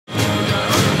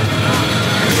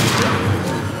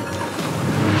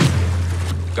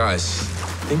Guys,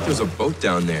 I think there's a boat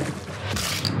down there.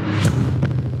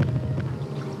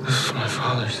 This is my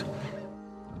father's.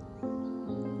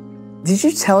 Did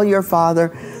you tell your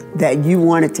father that you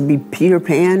wanted to be Peter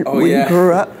Pan when you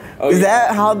grew up? Is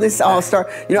that how this all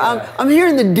started? You know, I'm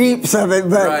hearing the deeps of it,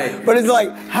 but it's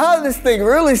like how this thing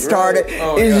really started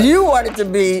is you wanted to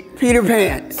be Peter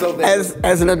Pan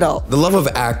as an adult. The love of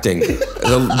acting,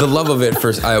 the love of it,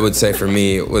 first, I would say for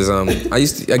me was I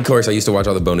used to watch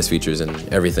all the bonus features and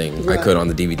everything I could on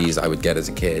the DVDs I would get as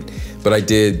a kid. But I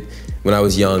did when I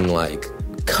was young, like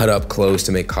cut up clothes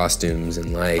to make costumes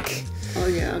and like. Oh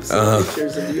yeah, I've seen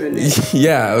pictures of you and Nick.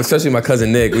 Yeah, especially my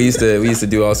cousin Nick. We used to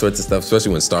do all sorts of stuff,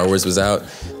 especially when Star Wars was out.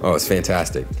 Oh, it's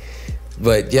fantastic.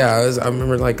 But yeah, I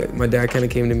remember like my dad kind of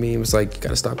came to me and was like, "You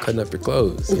gotta stop cutting up your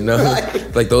clothes, you know?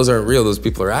 Like those aren't real. Those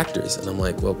people are actors." And I'm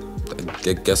like, "Well,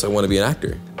 I guess I want to be an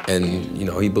actor." And you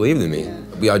know, he believed in me.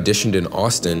 We auditioned in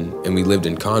Austin and we lived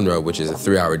in Conroe, which is a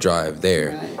 3-hour drive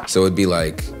there. So it'd be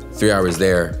like 3 hours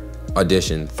there,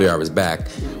 audition, 3 hours back,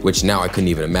 which now I couldn't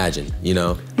even imagine, you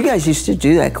know? You guys used to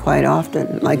do that quite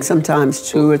often, like sometimes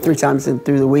 2 or 3 times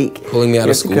through the week. Pulling me out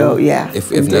of school,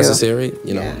 if necessary,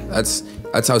 you know, that's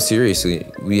how seriously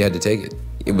we had to take it.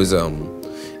 It was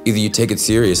either you take it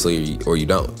seriously or you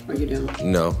don't. Or you don't.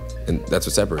 You know, and that's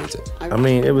what separates it. I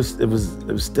mean, it was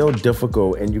still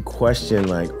difficult, and you question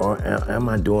like, am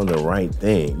I doing the right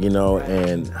thing, you know?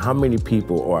 And how many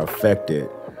people are affected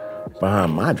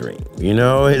behind my dream, you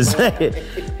know?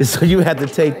 So you had to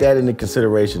take that into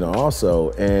consideration also.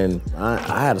 And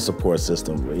I had a support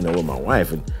system, you know, with my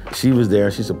wife, and she was there,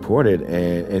 she supported,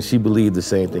 and she believed the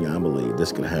same thing I believed,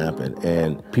 this could happen.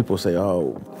 And people say,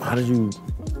 "Oh, how did you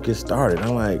get started?"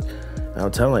 I'll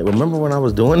tell them, like, remember when I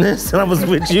was doing this and I was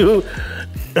with you?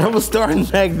 I was starting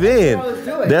back then.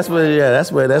 That's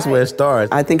where it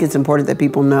starts. I think it's important that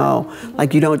people know,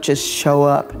 like, you don't just show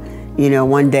up, you know,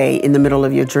 one day in the middle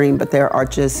of your dream, but there are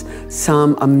just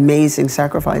some amazing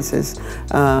sacrifices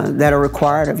that are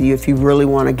required of you if you really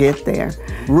want to get there.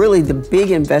 Really, the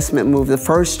big investment move, the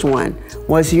first one,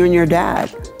 was you and your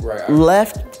dad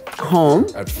left home.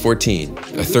 At 13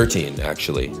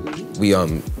 actually.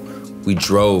 We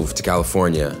drove to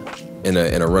California in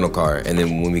a rental car, and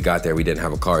then when we got there, we didn't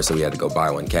have a car, so we had to go buy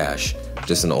one cash.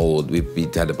 Just an old, we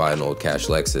had to buy an old cash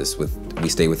Lexus. We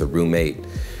stayed with a roommate.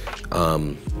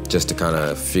 Just to kind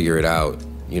of figure it out,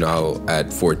 you know,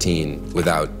 at 14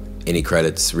 without any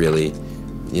credits really,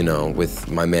 you know, with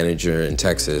my manager in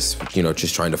Texas, you know,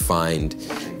 just trying to find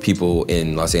people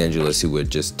in Los Angeles who would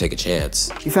just take a chance.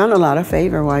 You found a lot of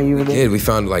favor while you were there. We did. We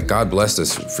found, like, God blessed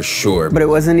us for sure. But it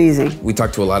wasn't easy. We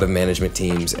talked to a lot of management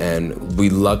teams, and we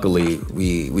luckily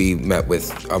met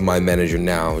with my manager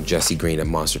now, Jessie Green at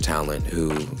Monster Talent,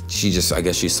 who I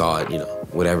guess she saw it, you know,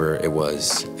 whatever it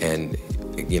was, and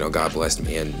you know, God blessed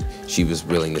me, and she was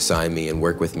willing to sign me and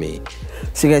work with me.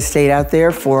 So you guys stayed out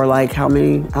there for like how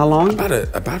long? About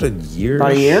a year.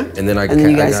 About a year? And then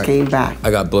you guys came back.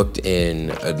 I got booked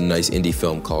in a nice indie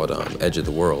film called Edge of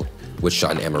the World, which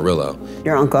shot in Amarillo.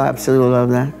 Your uncle absolutely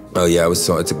loved that. Oh yeah, it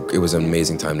was an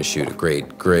amazing time to shoot.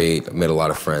 Great. I met a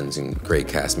lot of friends and great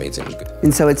castmates.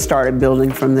 And so it started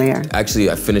building from there. Actually,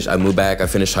 I moved back, I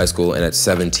finished high school, and at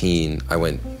 17, I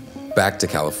went back to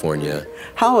California.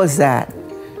 How was that?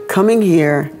 Coming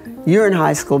here, you're in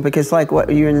high school because, like, what,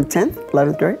 you're in the 10th,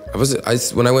 11th grade?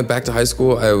 When I went back to high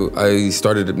school, I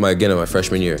started my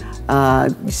freshman year.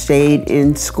 You stayed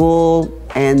in school,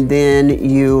 and then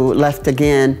you left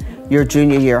again your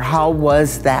junior year. How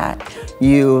was that?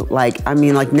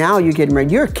 Now you're getting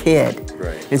ready, you're a kid.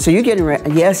 Right. And so you're getting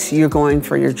ready, yes, you're going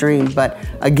for your dream, but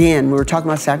again, we were talking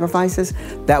about sacrifices,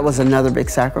 that was another big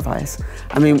sacrifice.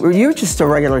 I mean, you're just a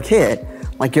regular kid.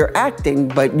 Like, you're acting,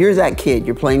 but you're that kid.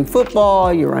 You're playing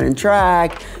football, you're running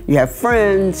track, you have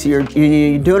friends, you're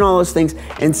doing all those things.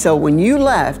 And so when you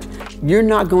left, you're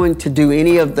not going to do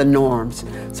any of the norms.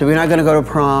 So you're not gonna go to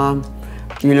prom,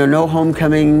 you know, no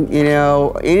homecoming, you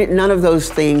know, none of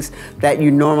those things that you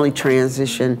normally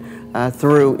transition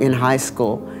through in high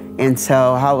school. And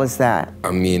so how was that?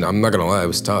 I mean, I'm not gonna lie, it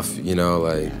was tough, you know,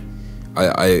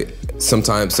 like,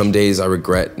 some days I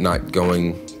regret not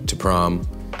going to prom,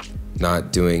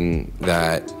 not doing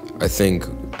that. I think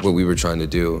what we were trying to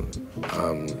do,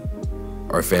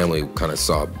 our family kind of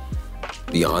saw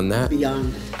beyond that.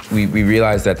 We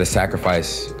realized that the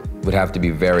sacrifice would have to be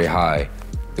very high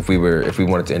if we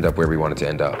wanted to end up where we wanted to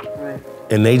end up. Right.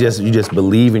 And you just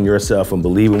believe in yourself and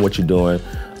believe in what you're doing.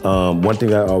 One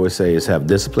thing I always say is have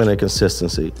discipline and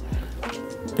consistency,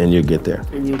 and you'll get there.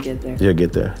 And you'll get there. You'll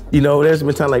get there. You know, there's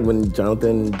been time like when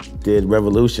Jonathan did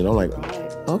Revolution, I'm like,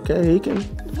 okay, he can.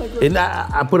 And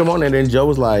I put him on there, and then Joe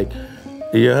was like,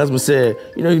 Your husband said,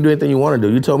 you know, you can do anything you want to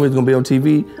do. You told me it's going to be on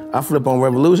TV. I flip on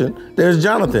Revolution. There's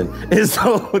Jonathan. And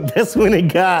so that's when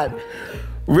it got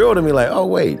real to me, like, oh,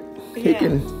 wait, he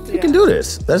can do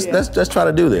this. Let's try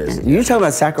to do this. You talk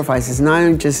about sacrifices, not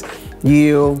only just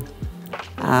you,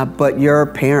 but your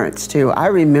parents too. I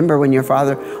remember when your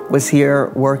father was here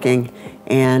working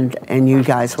and you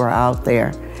guys were out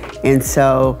there. And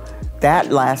so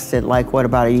that lasted like, what,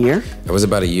 about a year? It was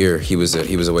about a year. He was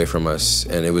away from us,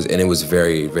 and it was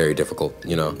very, very difficult,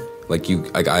 you know?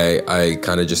 I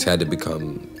kind of just had to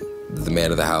become the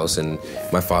man of the house, and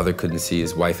my father couldn't see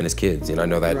his wife and his kids, and I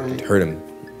know that hurt him.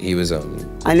 He was,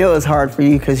 I know it was hard for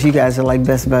you because you guys are like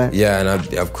best buds. Yeah,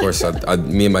 and of course,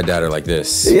 me and my dad are like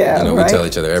this. Yeah, you know, right? We tell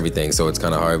each other everything, so it's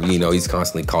kind of hard. You know, he's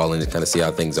constantly calling to kind of see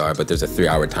how things are, but there's a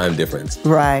 3-hour time difference.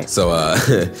 Right. So,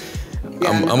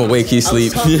 I'm awake, he's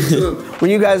asleep. When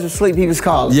you guys were asleep, he was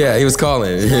calling. Yeah, he was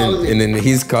calling. And then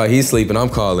he's sleeping, I'm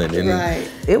calling. And Right.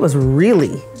 It was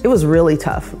really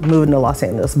tough moving to Los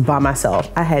Angeles by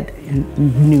myself. I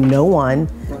knew no one,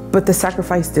 but the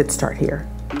sacrifice did start here.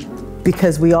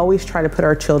 Because we always try to put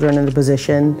our children in the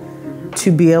position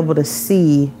to be able to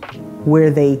see where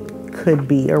they could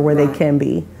be or where they can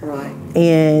be. Right.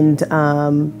 And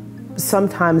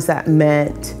sometimes that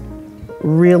meant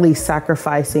really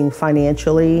sacrificing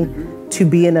financially to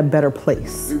be in a better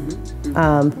place,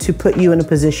 to put you in a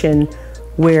position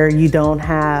where you don't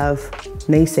have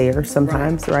naysayers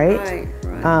sometimes, right?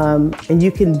 And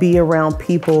you can be around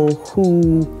people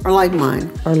who Are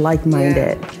like-minded. are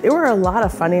like-minded. There were a lot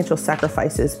of financial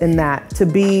sacrifices in that, to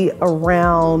be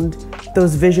around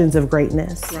those visions of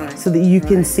greatness, so that you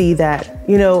can see that,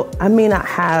 you know, I may not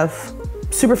have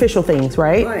superficial things,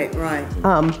 right?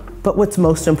 But what's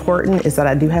most important is that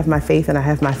I do have my faith and I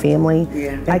have my family.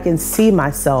 I can see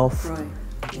myself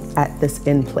at this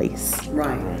end place.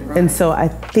 And so I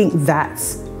think that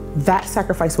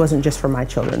sacrifice wasn't just for my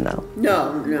children, though.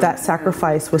 No. That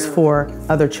sacrifice was for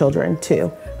other children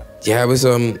too. yeah, it was,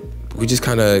 we just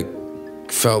kind of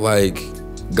felt like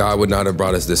God would not have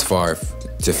brought us this far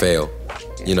to fail.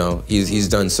 You know, he's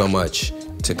done so much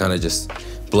to kind of just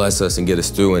bless us and get us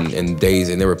through in days,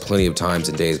 and there were plenty of times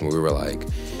and days when we were like,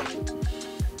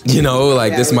 you know,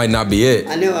 like this might not be it.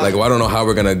 I know. Like, well, I don't know how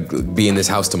we're gonna be in this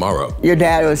house tomorrow. Your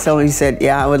dad was telling me, he said,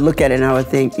 yeah, I would look at it and I would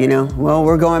think, you know, well,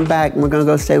 we're going back and we're gonna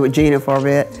go stay with Gina for a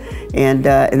bit, and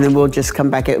then we'll just come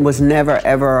back. It was never,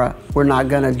 ever, we're not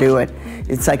gonna do it.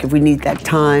 It's like, if we need that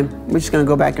time, we're just gonna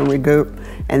go back and regroup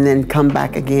and then come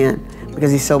back again,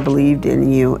 because he so believed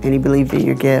in you and he believed in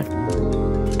your gift.